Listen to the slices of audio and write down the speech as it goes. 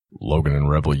Logan and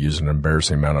Rebel use an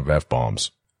embarrassing amount of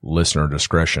F-bombs. Listener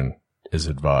discretion is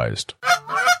advised.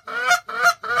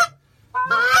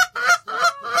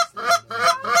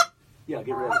 Yeah,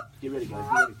 get ready. Get ready,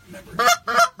 guys. Get ready.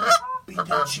 Beat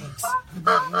them cheeks.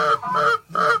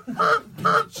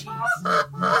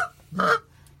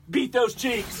 Beat those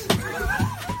cheeks.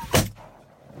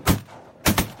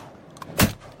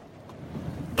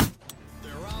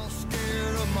 They're all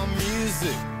scared of my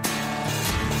music.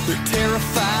 They're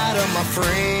terrified of my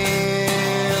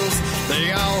friends.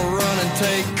 They all run and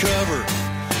take cover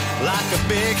like a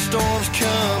big storm's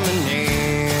coming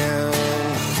in.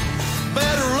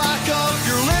 Better lock up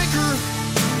your liquor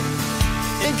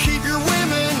and keep your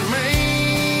women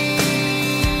mean.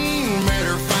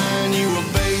 Better find you a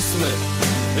basement.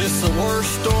 It's the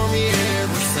worst storm you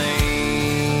ever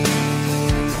seen.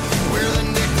 We're the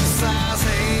nickel size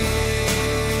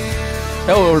hell.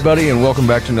 Hello, everybody, and welcome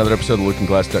back to another episode of the Looking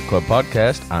Glass Duck Club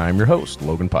podcast. I'm your host,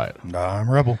 Logan Pyatt. I'm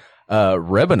Rebel.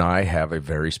 Reb and I have a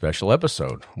very special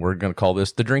episode. We're going to call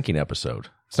this the drinking episode.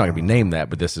 It's not going to be named that,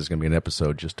 but this is going to be an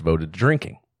episode just devoted to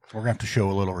drinking. We're going to have to show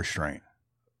a little restraint.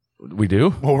 We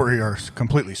do? Well, we are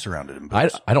completely surrounded in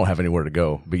booze. I don't have anywhere to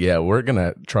go, but yeah, we're going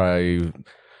to try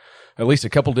at least a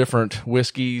couple different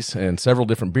whiskeys and several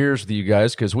different beers with you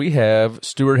guys because we have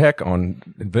Stuart Heck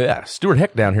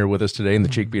down here with us today in the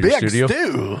Cheek Beater studio.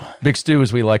 Big Stu. Big Stu,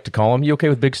 as we like to call him. You okay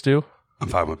with Big Stu? I'm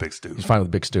fine with Big Stu. He's fine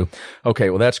with Big Stu. Okay,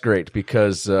 well, that's great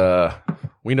because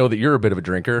we know that you're a bit of a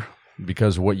drinker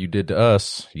because of what you did to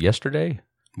us yesterday.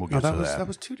 We'll get to That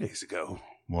was 2 days ago.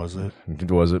 Was it?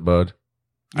 Was it, bud?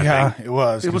 Yeah, it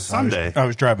was. It was Sunday. I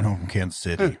was driving home from Kansas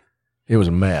City. It was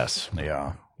a mess.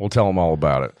 Yeah. We'll tell them all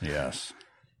about it. Yes.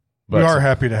 But We are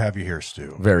happy to have you here,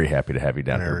 Stu. very happy to have you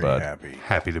down here, Very bud. happy.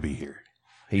 Happy to be here.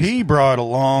 He brought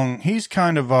along, he's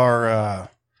kind of our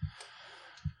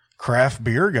craft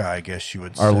beer guy, I guess you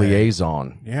would say. Our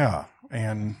liaison. Yeah.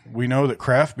 And we know that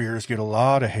craft beers get a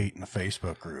lot of hate in the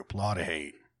Facebook group. A lot of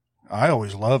hate. I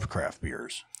always loved craft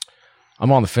beers.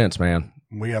 I'm on the fence, man.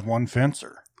 We have one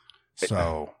fencer.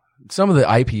 So Some of the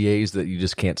IPAs that you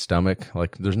just can't stomach,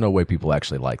 like there's no way people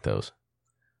actually like those.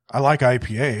 I like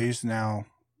IPAs. Now,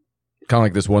 Kind of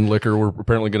like this one liquor we're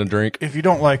apparently going to drink. if you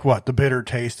don't like the bitter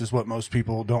taste is what most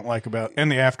people don't like about,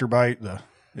 and the afterbite,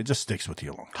 it just sticks with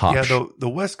you long. Hops. Yeah, the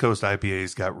West Coast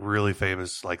IPAs got really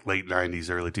famous like late 90s,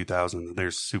 early 2000s.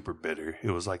 They're super bitter.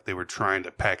 It was like they were trying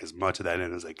to pack as much of that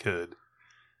in as they could.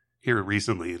 Here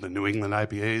recently, the New England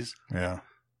IPAs, Yeah.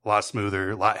 a lot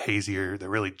smoother, a lot hazier. They're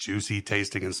really juicy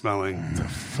tasting and smelling.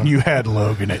 You had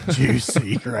Logan at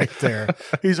Juicy right there.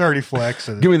 He's already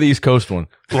flexing. Give me the East Coast one.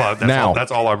 Well, that's Now.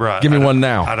 that's all I brought. Give me I don't- one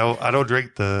now. I don't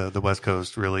drink the West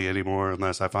Coast really anymore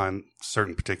unless I find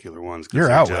certain particular ones. 'Cause You're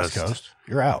they're out, just- West Coast.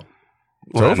 You're out.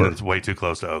 Well, over. It's way too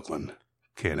close to Oakland.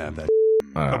 Can't have that.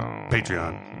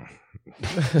 Patreon.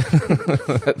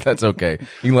 That's okay.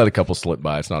 You can let a couple slip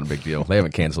by. It's not a big deal. They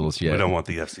haven't canceled us We yet. don't want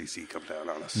the FCC come down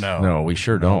on us. No, we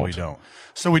sure No, don't. we don't.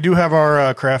 So we do have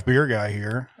our craft beer guy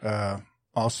here.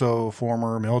 Also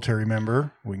former military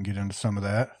member. We can get into some of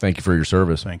that. Thank you for your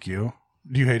service. Thank you.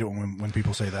 Do you hate it when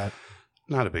people say that?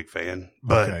 Not a big fan.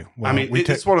 But, Okay, well, I mean, we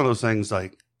it's one of those things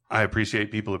like I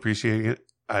appreciate people appreciating it.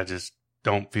 I just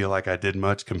don't feel like I did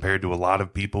much compared to a lot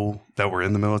of people that were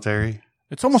in the military.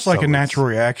 It's almost like So a natural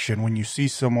reaction when you see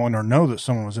someone or know that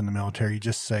someone was in the military. You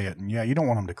just say it, and yeah, you don't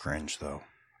want them to cringe though.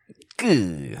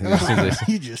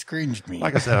 You just cringed me.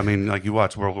 Like I said, I mean, like you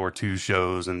watch World War II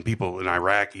shows and people in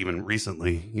Iraq, even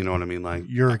recently, you know what I mean? Like,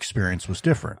 Your experience was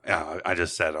different I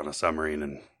just sat on a submarine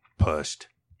and pushed.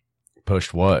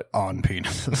 Pushed what? on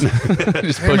penises.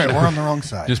 Just Wait a minute, pushed, we're on the wrong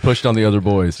side. just pushed on the other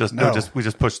boys. No. We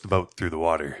just pushed the boat through the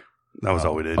water. That was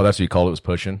all we did. Oh, that's what you called it, was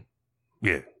pushing?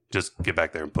 Yeah, just get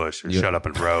back there and push, or Yeah. shut up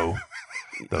and row.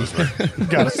 Those were. You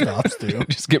gotta stop, Stu.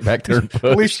 Just get back there and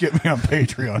push. At least get me on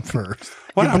Patreon first.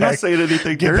 Well, Get I'm not back- saying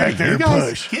anything get dirty. back there You and guys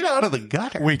push. get out of the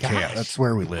gutter. We Gosh. can't. That's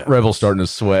where we live. Rebel's starting to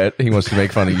sweat. He wants to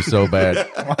make fun of you so bad.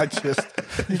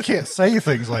 You can't say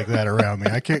things like that around me.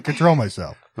 I can't control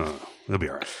myself. It'll be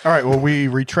all right. All right. Well, we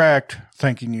retract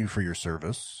thanking you for your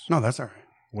service. No, that's all right.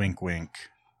 Wink, wink.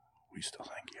 We still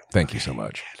thank you. Thank you so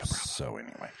much. So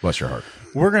anyway, Bless your heart.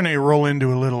 we're going to roll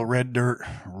into a little Red Dirt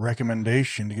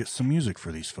recommendation to get some music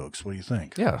for these folks. What do you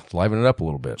think? Yeah, liven it up a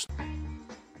little bit.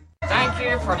 Thank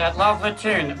you for that lovely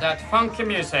tune. That funky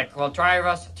music will drive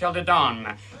us till the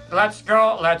dawn. Let's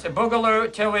go, let's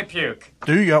boogaloo till we puke.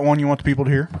 Do you got one you want the people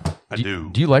to hear? I do.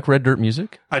 Do you like Red Dirt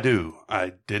music? I do.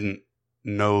 I didn't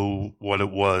know what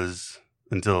it was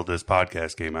until this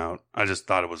podcast came out. I just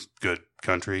thought it was good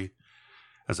country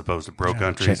as opposed to bro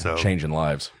country. So Changing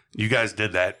lives. You guys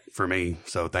did that for me,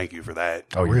 so thank you for that.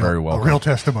 Oh, you're very A welcome. real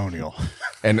testimonial.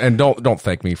 And don't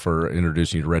thank me for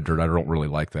introducing you to Red Dirt. I don't really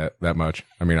like that much.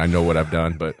 I mean, I know what I've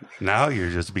done, but Now you're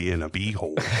just being a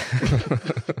beehole.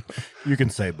 You can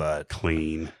say bud.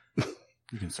 Clean.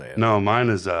 You can say it. No, mine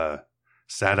is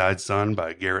Sad-Eyed Son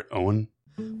by Garrett Owen.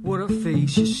 What a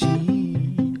face you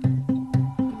see.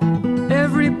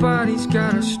 Everybody's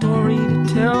got a story to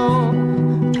tell.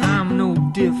 I'm no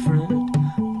different.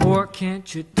 Boy,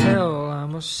 can't you tell?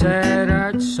 I'm a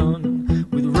sad-eyed son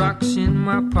with rocks in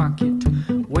my pocket,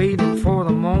 waiting for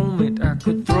the moment I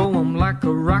could throw 'em like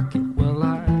a rocket. Well,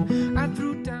 I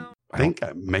threw down. I think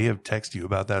I may have texted you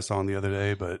about that song the other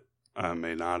day, but I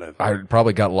may not have. I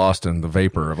probably got lost in the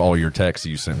vapor of all your texts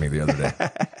you sent me the other day.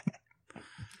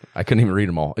 I couldn't even read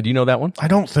them all. Do you know that one? I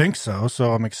don't think so,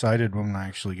 so I'm excited when I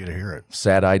actually get to hear it.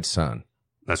 Sad-Eyed Son.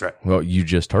 That's right. Well, you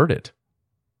just heard it.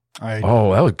 I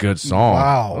Oh, that was a good song.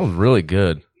 Wow. That was really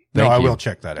good. No, Thank I you. will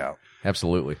check that out.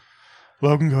 Absolutely.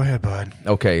 Logan, go ahead, bud.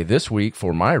 Okay, this week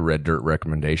for my Red Dirt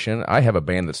recommendation, I have a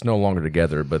band that's no longer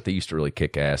together, but they used to really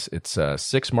kick ass. It's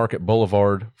 6 Market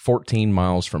Boulevard, 14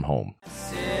 miles from home.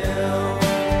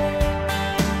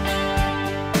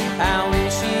 I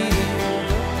wish you'd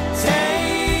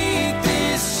take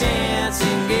this chance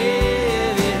and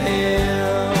give it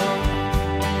hell.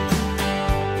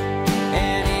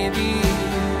 And if you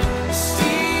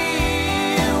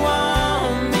still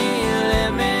want me,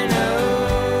 let me know.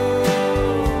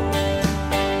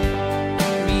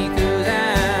 Because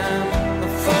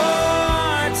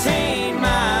I'm 14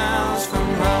 miles from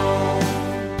home.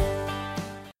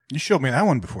 You showed me that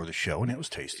one before the show, and it was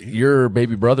tasty. Your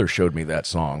baby brother showed me that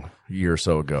song a year or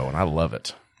so ago, and I love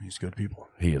it. He's good people.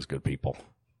 He is good people.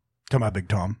 Talking about Big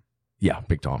Tom. Yeah,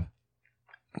 Big Tom.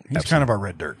 He's kind of our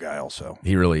Red Dirt guy also.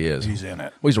 He really is. He's in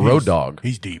it. Well, he's a road dog.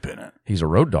 He's deep in it. He's a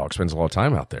road dog, spends a lot of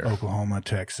time out there. Oklahoma,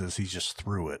 Texas, he's just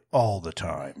through it all the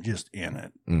time. Just in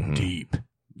it. Mhm. Deep.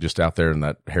 Just out there in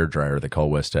that hairdryer they call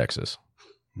West Texas.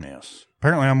 Yes.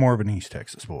 Apparently I'm more of an East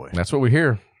Texas boy. That's what we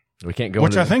hear. We can't go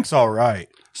Which into I think's all right.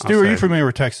 Stu, I'll are you say- familiar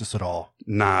with Texas at all?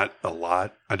 Not a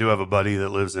lot. I do have a buddy that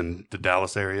lives in the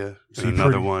Dallas area. Is And he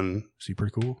another pretty- one. Is he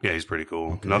pretty cool? Yeah, he's pretty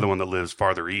cool. Another one that lives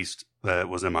farther east that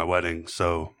was in my wedding.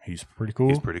 So He's pretty cool.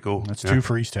 he's pretty cool. That's Yeah. 2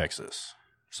 for East Texas.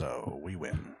 So we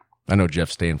win. I know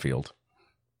Jeff Stanfield.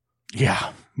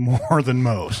 Yeah, more than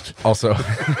most. Also,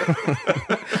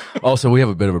 we have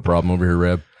a bit of a problem over here,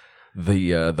 Reb.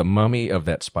 The mummy of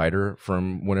that spider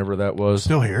from whenever that was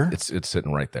Still here? It's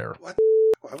sitting right there.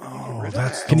 Oh,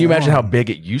 that's. Can you the imagine how one. big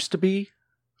it used to be?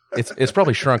 It's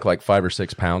probably shrunk like 5 or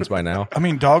 6 pounds by now. I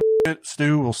mean, dog shit,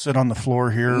 Stu will sit on the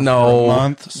floor here No. for a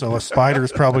month, so a spider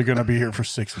is probably going to be here for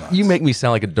 6 months. You make me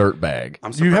sound like a dirt bag.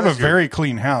 I'm You have a surprised you're- very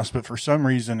clean house, but for some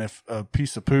reason, if a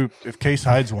piece of poop, if Case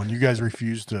hides one, you guys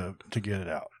refuse to get it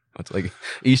out. It's like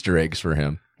Easter eggs for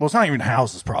him. Well, it's not even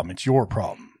House's problem; it's your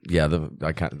problem. Yeah, the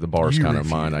bar's You kind of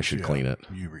refuse, mine. I should yeah. clean it,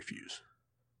 You refuse.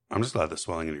 I'm just glad the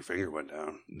swelling in your finger went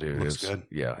down. dude. Looks It's good.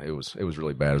 Yeah, it was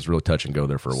really bad. It was really touch and go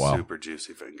there for a while. Super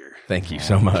juicy finger. Thank you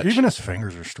so much. Even his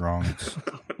fingers are strong. It's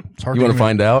hard. You wanna even-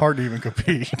 find out? Hard to even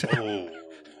compete.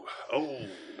 Oh.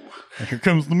 Here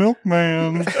comes the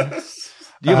milkman. Do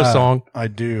you have a song? I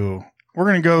do. We're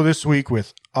going to go this week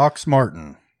with Ox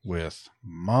Martin with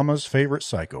Mama's Favorite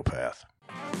Psychopath.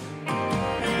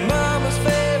 Mama's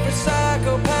favorite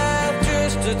psychopath,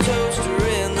 just a toaster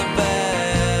in the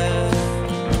bath.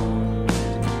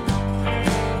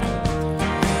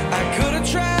 I could have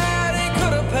tried and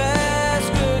could have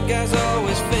passed. Good guys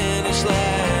always finish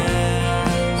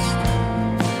last.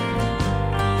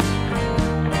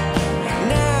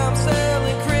 Now I'm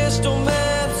selling crystal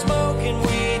meth, smoking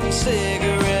weed and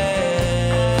cigarettes.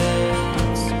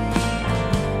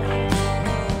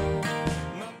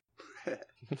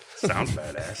 Sounds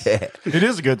badass. It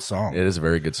is a good song. It is a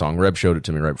very good song. Reb showed it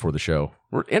to me right before the show.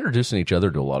 We're introducing each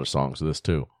other to a lot of songs of this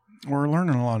too. We're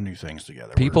learning a lot of new things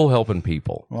together. People helping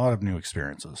people. A lot of new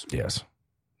experiences. Yes.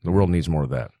 The world needs more of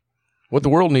that. What the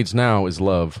world needs now is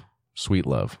love, sweet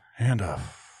love. And a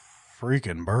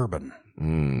freaking bourbon.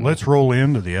 Mm. Let's roll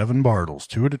into the Evan Bartles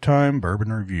 2 at a time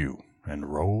bourbon review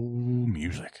and roll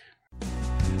music.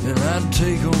 And I'd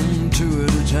take 'em 2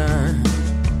 at a time.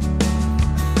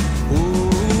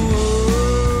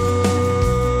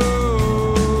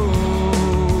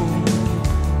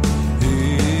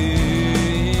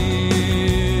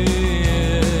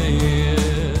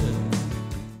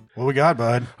 What we got,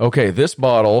 bud? Okay, this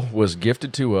bottle was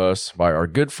gifted to us by our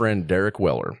good friend Derek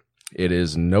Weller. It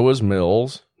is Noah's Mill.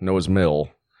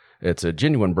 It's a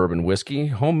genuine bourbon whiskey,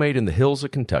 homemade in the hills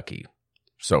of Kentucky.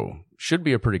 So, should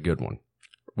be a pretty good one.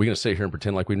 We going to sit here and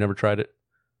pretend like we've never tried it?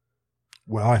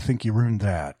 Well, I think you ruined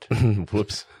that.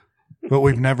 Whoops. But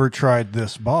we've never tried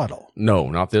this bottle. No,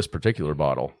 not this particular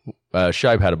bottle.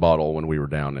 Shive had a bottle when we were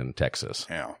down in Texas.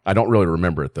 Yeah. I don't really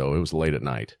remember it, though. It was late at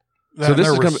night. So this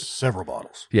there is were gonna- several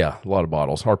bottles. Yeah, a lot of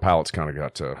bottles. Our palates kind of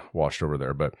got washed over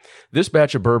there. But this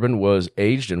batch of bourbon was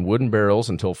aged in wooden barrels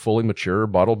until fully mature,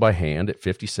 bottled by hand at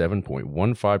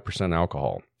 57.15%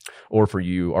 alcohol. Or for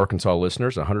you Arkansas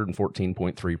listeners,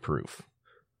 114.3 proof.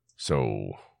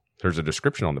 So there's a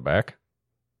description on the back,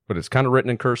 but it's kind of written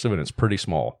in cursive and it's pretty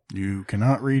small. You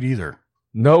cannot read either.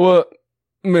 Noah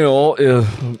Mill is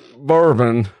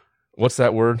bourbon. What's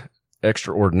that word?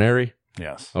 Extraordinary?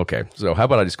 Yes. Okay, so how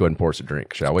about I just go ahead and pour us a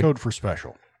drink, shall we? Code for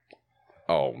special.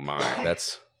 Oh, my.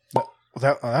 That's...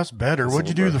 That's better. That's What'd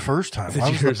you a do little the first time? Did Why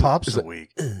you was hear- the pop is so it- weak?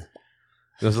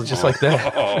 It was just like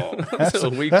that. That's, a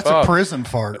weak that's a pop. prison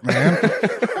fart, man.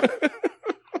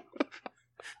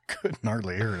 Couldn't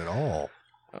hardly hear it at all.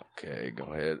 Okay, go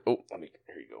ahead. Oh,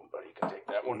 here you go, buddy. You can take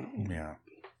that one. Yeah.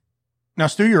 Now,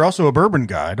 Stu, you're also a bourbon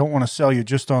guy. I don't want to sell you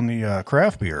just on the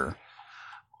craft beer.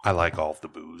 I like all of the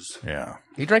booze. Yeah.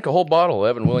 He drank a whole bottle of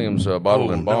Evan Williams bottled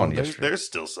Oh, in no, bond there's, yesterday. there's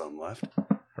still some left.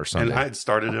 Or Sunday. And I had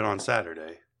started it on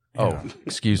Saturday. Oh,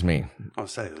 excuse me. I'll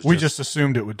say it was We just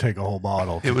assumed it would take a whole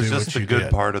bottle. it was do just what the you good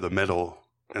did. part of the middle,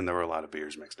 and there were a lot of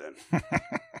beers mixed in.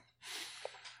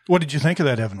 What did you think of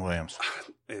that Evan Williams?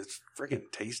 It's freaking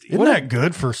tasty. Isn't that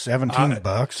good for $17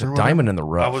 bucks? It's a or whatever? diamond in the I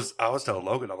rough. was telling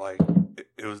Logan, I'm like,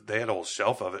 it was they had a whole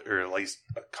shelf of it, or at least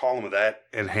a column of that,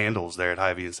 and handles there at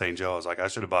Hy-Vee and St. Joe. I was like, I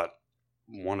should have bought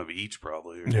one of each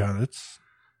probably. Yeah,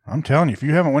 I'm telling you, if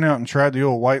you haven't went out and tried the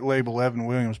old white label Evan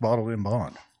Williams bottled in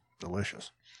bond,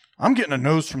 delicious. I'm getting a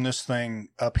nose from this thing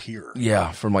up here.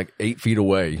 Yeah, from like 8 feet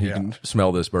away. You Yeah. can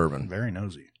smell this bourbon. Very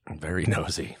nosy. Very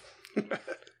nosy.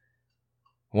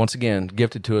 Once again,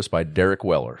 gifted to us by Derek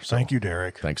Weller. So Thank you,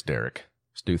 Derek. Thanks, Derek.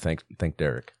 Stu, thank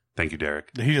Derek. Thank you,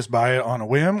 Derek. Did he just buy it on a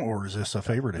whim, or is this a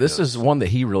favorite? of This his? is one that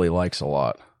he really likes a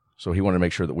lot. So he wanted to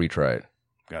make sure that we try it.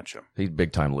 Gotcha. He's a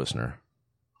big time listener.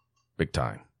 Big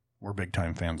time. We're big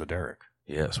time fans of Derek.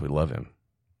 Yes, we love him.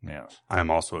 Yes. I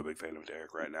am also a big fan of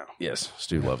Derek right now. Yes,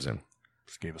 Stu loves him.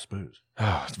 Just gave us booze.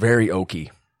 Oh, it's very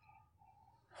oaky.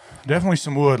 Definitely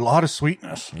some wood. A lot of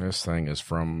sweetness. This thing is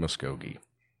from Muskogee.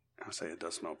 I'll say it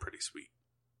does smell pretty sweet.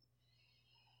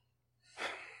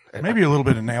 Maybe a little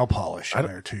bit of nail polish in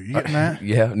there, too. You getting that?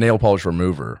 Yeah, nail polish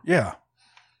remover. Yeah.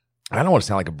 I don't want to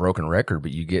sound like a broken record,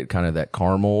 but you get kind of that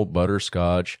caramel,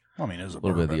 butterscotch, I mean, it's a a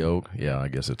little bit of the bourbon. oak. Yeah, I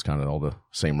guess it's kind of all the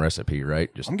same recipe,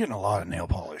 right? Just I'm getting a lot of nail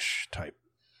polish type.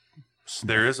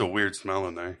 There is a weird smell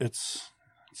in there. It's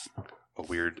A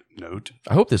weird note.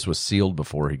 I hope this was sealed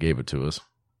before he gave it to us.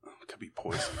 It could be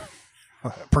poison.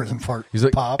 prison fart. He's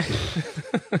like- pop.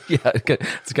 Yeah,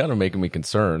 it's kind of making me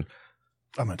concerned.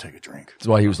 I'm going to take a drink. That's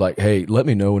why he was like, "Hey, let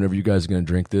me know whenever you guys are going to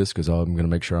drink this because I'm going to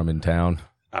make sure I'm in town."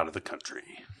 Out of the country.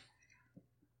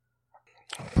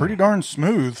 Pretty darn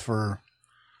smooth for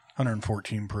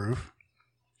 114 proof.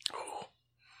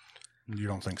 You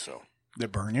don't think so? Did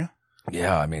it burn you?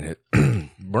 Yeah, I mean, it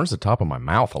burns the top of my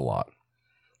mouth a lot.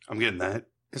 I'm getting that.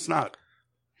 It's not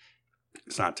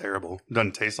terrible. It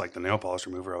doesn't taste like the nail polish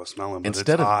remover I was smelling, but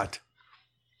Instead it's of- hot.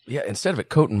 Yeah, instead of it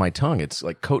coating my tongue, it's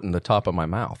like coating the top of my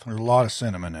mouth. There's a lot of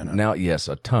cinnamon in it. Now, yes,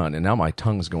 a ton, and now my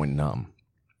tongue's going numb.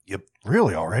 Yep.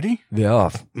 Really, already?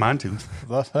 Yeah. Mine too.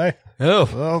 Hey. Oh,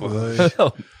 Oh,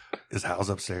 boy. Is Hal's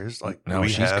upstairs? Like, do no, we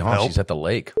she's have gone. help? She's at the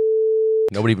lake.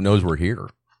 Nobody even knows we're here.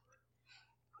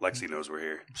 Lexi knows we're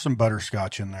here. Some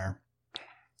butterscotch in there.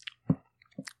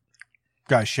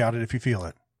 Guys, shout it if you feel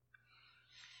it.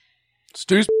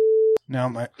 Stu's. Now,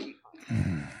 my,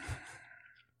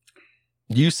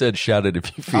 You said shout it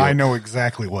if you feel. I it. know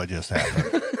exactly what just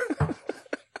happened.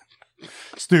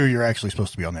 Stu, you're actually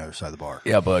supposed to be on the other side of the bar.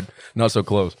 Yeah, bud. Not so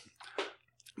close.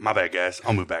 My bad, guys.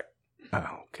 I'll move back. Oh,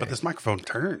 okay. But this microphone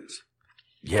turns.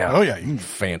 Yeah. Oh, yeah, you can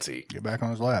Fancy. get back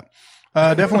on his lap.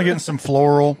 Definitely getting some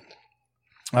floral,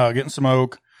 getting some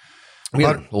oak, We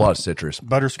had a lot of citrus.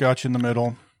 butterscotch in the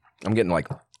middle, I'm getting like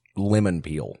lemon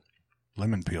peel.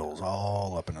 lemon peels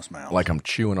all up in his mouth. Like I'm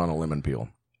chewing on a lemon peel.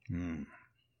 Mm.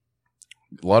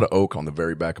 A lot of oak on the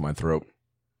very back of my throat.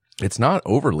 It's not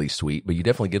overly sweet, but you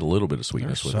definitely get a little bit of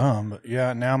sweetness There's with it. some, but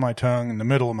yeah, now my tongue, in the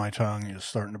middle of my tongue, is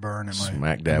starting to burn, and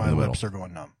Smack dab my in the lips are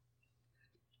going numb.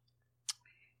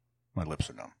 My lips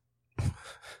are numb.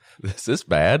 Is this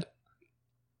bad?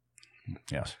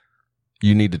 Yes.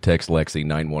 You need to text Lexi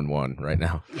 911 right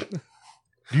now.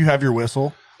 Do you have your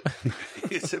whistle?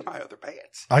 It's in my other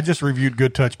pants. I just reviewed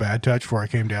Good Touch, Bad Touch before I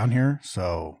came down here,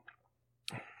 so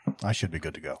I should be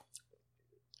good to go.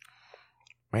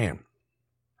 Man.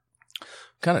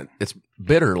 Kind of, it's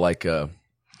bitter. Like, I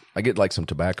get like some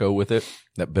tobacco with it,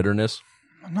 that bitterness.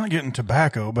 I'm not getting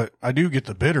tobacco, but I do get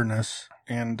the bitterness,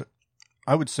 and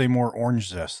I would say more orange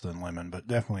zest than lemon, but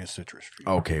definitely a citrus treat.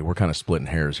 Okay, we're kind of splitting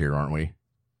hairs here, aren't we?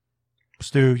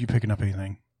 Stu, you picking up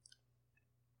anything?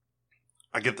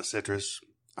 I get the citrus.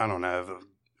 I don't have.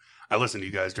 I listen to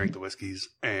you guys drink the whiskeys,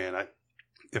 and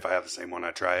if I have the same one,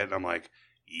 I try it, and I'm like,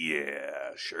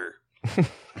 yeah, sure.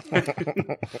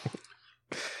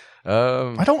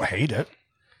 I don't hate it.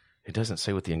 It doesn't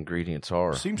say what the ingredients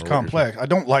are. Seems Or what complex. I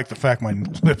don't like the fact my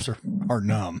lips are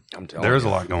numb. I'm telling There is you.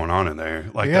 a lot going on in there.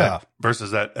 Like Yeah. that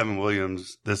versus that Evan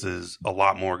Williams, this is a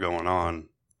lot more going on,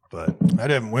 but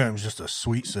That Evan Williams is just a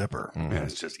sweet sipper. Mm. yeah,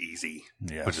 it's just easy,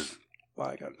 Yes. which is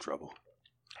why I got in trouble.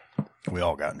 We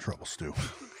all got in trouble, Stu.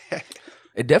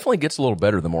 It definitely gets a little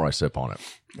better the more I sip on it.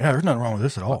 Yeah, there's nothing wrong with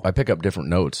this at all. I pick up different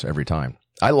notes every time.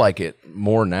 I like it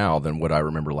more now than what I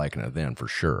remember liking it then, for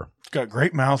sure. It's got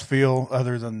great mouthfeel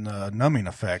other than the numbing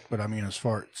effect, but I mean, as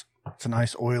far as it's a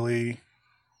nice oily,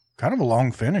 kind of a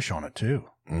long finish on it too.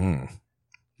 Mm,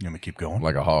 You want me to keep going?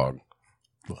 like a hog.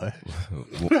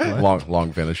 What?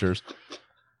 long finishers.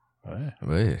 What?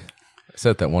 I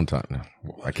said that one time. No,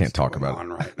 I can't talk about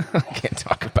on it. right I can't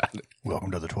talk about it.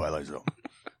 Welcome to the Twilight Zone.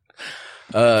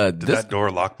 Did This, that door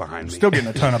lock behind me? Still getting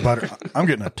a ton of butter. I'm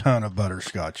getting a ton of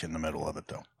butterscotch in the middle of it,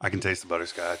 though. I can taste the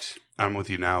butterscotch. I'm with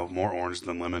you now. More orange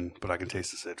than lemon, but I can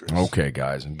taste the citrus. okay,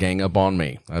 guys, gang up on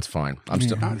me. That's fine. I'm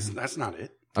still. That's not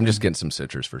it. I'm just getting some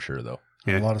citrus for sure, though.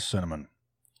 A Yeah. lot of cinnamon.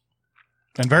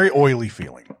 And very oily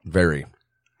feeling. Very.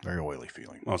 Very oily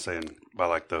feeling. I was saying by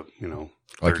like the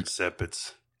Like- third sip,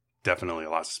 it's definitely a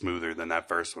lot smoother than that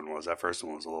first one was. That first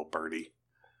one was a little birdy.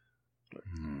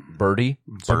 Birdie.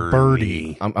 It's a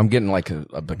birdie. I'm getting like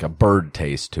a bird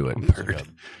taste to it. It's like a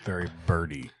very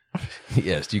birdie.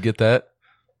 Yes, do you get that?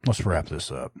 Let's wrap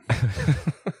this up.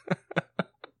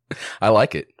 I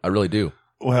like it. I really do.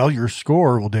 Well, your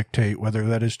score will dictate whether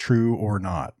that is true or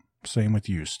not. Same with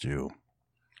you, Stu.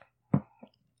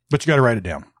 But you got to write it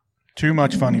down. Too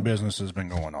much funny business has been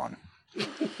going on.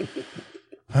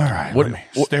 All right. What-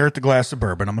 Let me stare at the glass of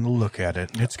bourbon. I'm going to look at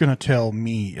it. It's going to tell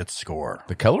me its score.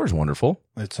 The color is wonderful.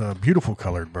 It's a beautiful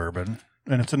colored bourbon,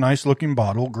 and it's a nice looking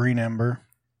bottle, green amber.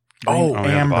 Oh, Oh, yeah,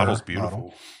 the amber bottle's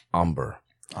beautiful. Umber.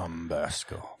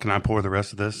 Umbasco. Can I pour the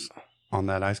rest of this on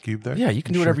that ice cube there? Yeah, you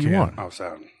can do Sure whatever you can. want. Oh,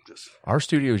 sound just Our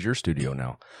studio is your studio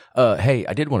now. Hey,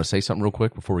 I did want to say something real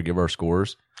quick before we give our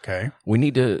scores. Okay. We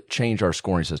need to change our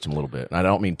scoring system a little bit. And I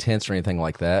don't mean tense or anything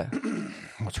like that.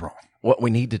 What's wrong? What we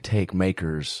need to take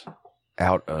Makers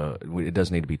out, it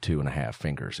doesn't need to be 2.5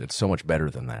 fingers. It's so much better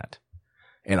than that.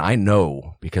 And I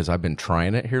know because I've been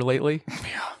trying it here lately.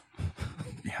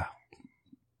 Yeah.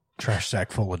 Trash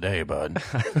sack full a day, bud.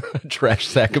 Trash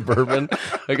sack of bourbon.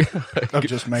 Of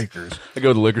just makers. I go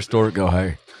to the liquor store and go,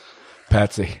 hey,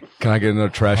 Patsy, can I get another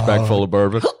trash bag full of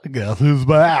bourbon? Guess who's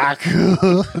back?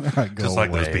 just like those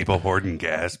away. people hoarding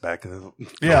gas back in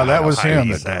Yeah, that was him.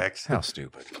 Heidi Sacks. How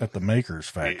stupid. At the Makers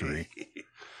Factory.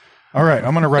 All right,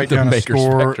 I'm going to write The down a Maker's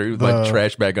score. Factory with like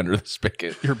trash bag under the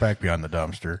spigot. You're back behind the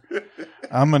dumpster.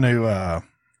 I'm going to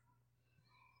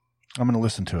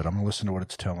listen to it. I'm going to listen to what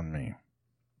it's telling me.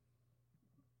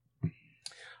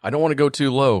 I don't want to go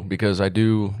too low because I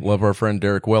do love our friend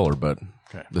Derek Weller, but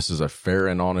Okay. this is a fair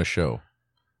and honest show.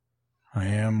 I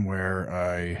am where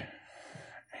I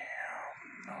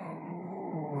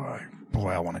am. Boy,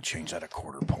 I want to change that a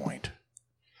quarter point.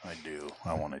 I do.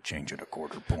 I want to change it a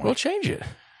quarter point. Well, change it.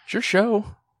 It's your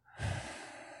show.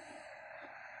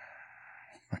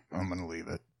 I'm going to leave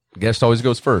it. Guest always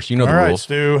goes first. You know All the right, rules.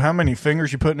 Stu, how many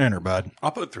fingers you putting in her, bud?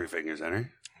 I'll put 3 fingers in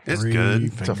her. It's 3 good.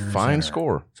 It's a fingers fine in her.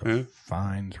 score. It's a Yeah.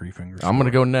 fine 3 fingers. I'm going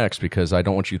to score. go next because I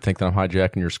don't want you to think that I'm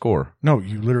hijacking your score. No,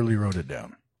 you literally wrote it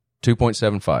down.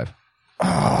 2.75.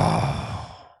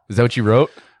 Oh. Is that what you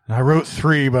wrote? I wrote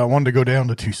 3, but I wanted to go down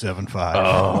to 2.75.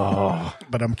 Oh.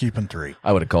 But I'm keeping 3.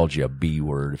 I would have called you a B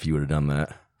word if you would have done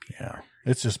that. Yeah.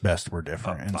 It's just best we're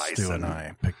different. A And Stu bison. and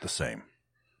I picked the same.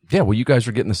 Yeah, well, you guys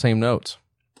are getting the same notes.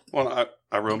 Well,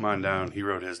 I wrote mine down. He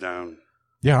wrote his down.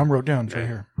 Yeah, I'm wrote down. It's right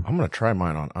here. I'm going to try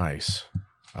mine on ice.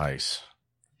 Ice,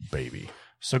 baby.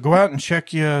 So go out and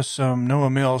check you some Noah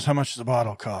Mills. How much does the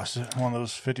bottle cost? Is it one of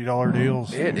those $50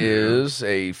 deals? It is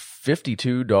a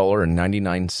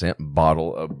 $52.99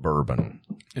 bottle of bourbon.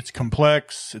 It's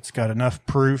complex. It's got enough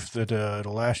proof that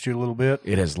it'll last you a little bit.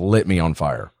 It has lit me on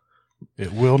fire.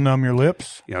 It will numb your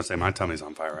lips. Yeah, I'll say my tummy's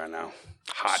on fire right now.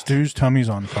 Hot. Stu's tummy's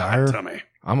on fire. Hot tummy.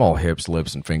 I'm all hips,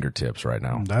 lips, and fingertips right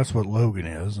now. That's what Logan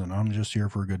is, and I'm just here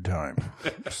for a good time.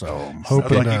 So I'm Sounds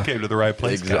hoping like you to, came to the right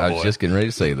place, I cowboy. was just getting ready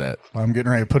to say that. I'm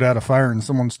getting ready to put out a fire in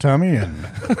someone's tummy and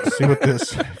see what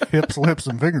this hips, lips,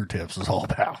 and fingertips is all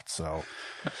about. So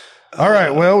All right.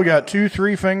 Well, we got 2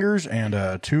 3 fingers and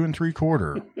a 2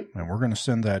 3/4, and we're going to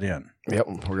send that in. Yep,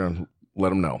 we're going to let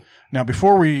them know. Now,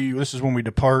 this is when we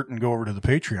depart and go over to the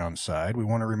Patreon side. We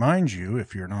want to remind you,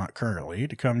 if you're not currently,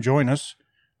 to come join us.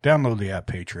 Download the app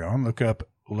Patreon, look up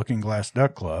Looking Glass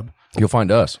Duck Club. You'll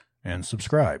find us. And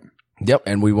subscribe. Yep,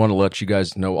 and we want to let you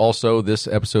guys know also this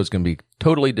episode is going to be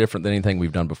totally different than anything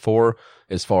we've done before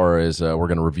as far as we're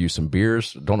going to review some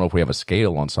beers. Don't know if we have a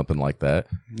scale on something like that.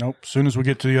 Nope. As soon as we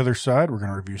get to the other side, we're going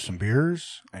to review some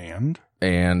beers and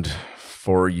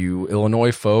for you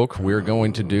Illinois folk, we're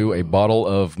going to do a bottle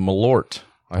of Malort.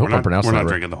 I hope I'm pronouncing that right. We're not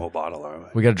drinking the whole bottle, are we?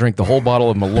 We got to drink the whole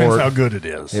bottle of Malort. Depends how good it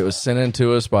is. It was sent in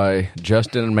to us by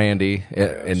Justin and Mandy,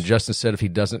 and Justin said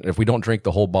if we don't drink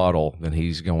the whole bottle, then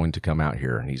he's going to come out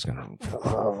here and he's going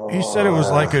to. He said it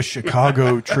was like a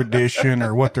Chicago tradition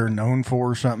or what they're known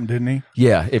for or something, didn't he?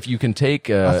 Yeah, if you can take.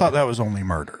 I thought that was only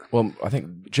murder. Well, I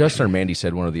think Justin or Mandy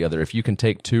said one or the other. If you can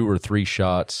take 2 or 3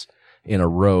 shots in a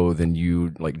row, then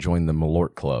you like join the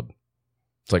Malort Club.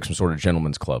 It's like some sort of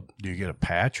gentleman's club. Do you get a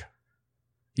patch?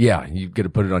 Yeah, you get to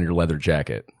put it on your leather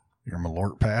jacket. Your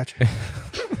Malort patch?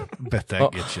 Bet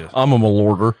that gets you. I'm a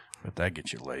Malorter. Bet that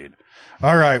gets you laid.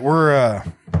 All right, we're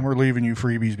leaving you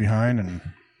freebies behind, and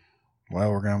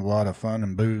well, we're gonna have a lot of fun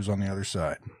and booze on the other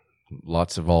side.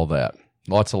 Lots of all that.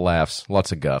 Lots of laughs.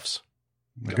 Lots of guffs.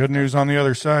 The good news on the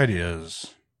other side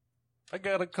is I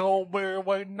got a cold beer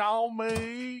waiting on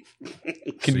me.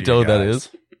 Can you tell what that is?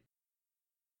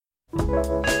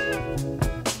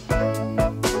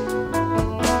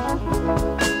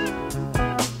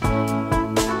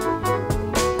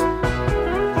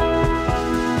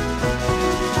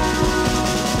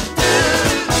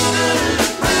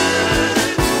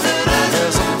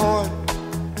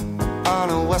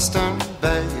 Western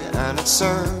Bay, and it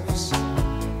serves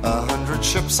 100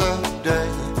 ships a day.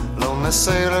 Lonely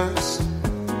sailors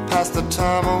pass the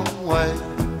time away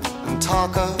and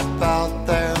talk about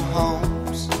their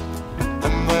homes.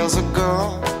 And there's a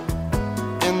girl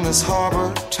in this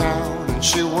harbor town, and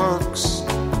she works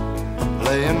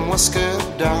laying whiskey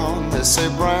down. They say,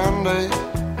 Brandy,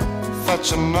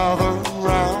 fetch another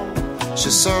round.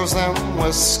 She serves them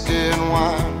whiskey and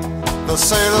wine. The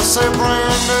sailors say,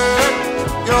 Brandy,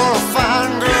 you're a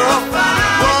fine girl.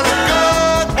 What a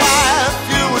good wife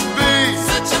you would be.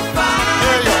 Such a fine.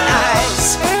 Yeah, your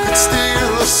eyes could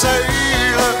steal a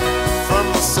sailor from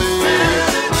the sea.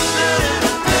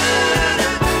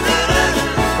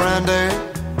 Brandy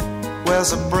wears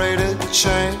a braided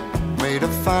chain made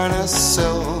of finest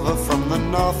silver from the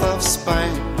north of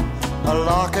Spain. A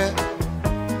locket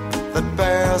that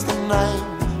bears the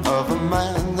name of a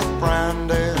man that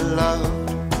Brandy loved.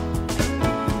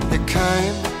 He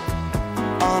came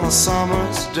on a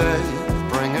summer's day,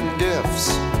 bringing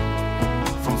gifts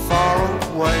from far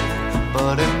away,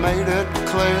 but he made it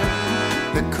clear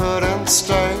he couldn't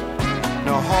stay.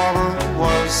 No harbor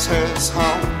was his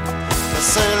home. The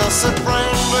sailor said,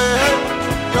 Brandy,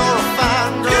 you're a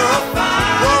fine girl.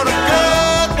 What a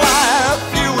good wife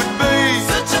you would be.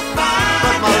 Such a fine.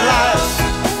 But my life,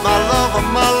 my love, and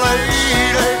my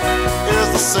lady is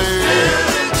the sea.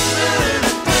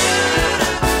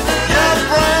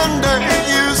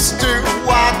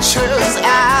 His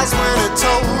eyes when he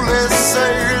told his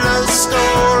sailor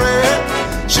story.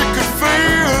 She could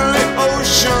feel the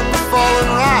ocean fall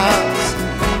and rise.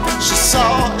 She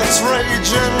saw its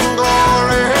raging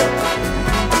glory.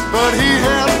 But he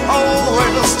had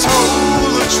always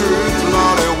told the truth.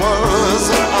 Lord, he was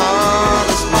an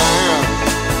honest man.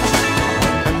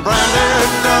 And Brandy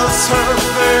does her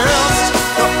best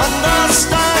to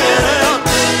understand.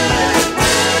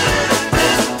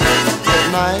 At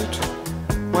night,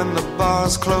 when the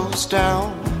bars close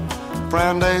down,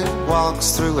 Brandy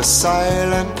walks through a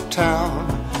silent town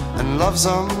and loves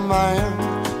a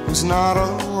man who's not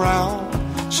around.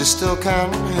 She still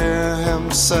can hear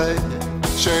him say,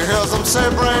 she hears him say,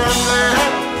 Brandy,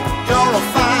 you're a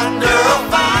fine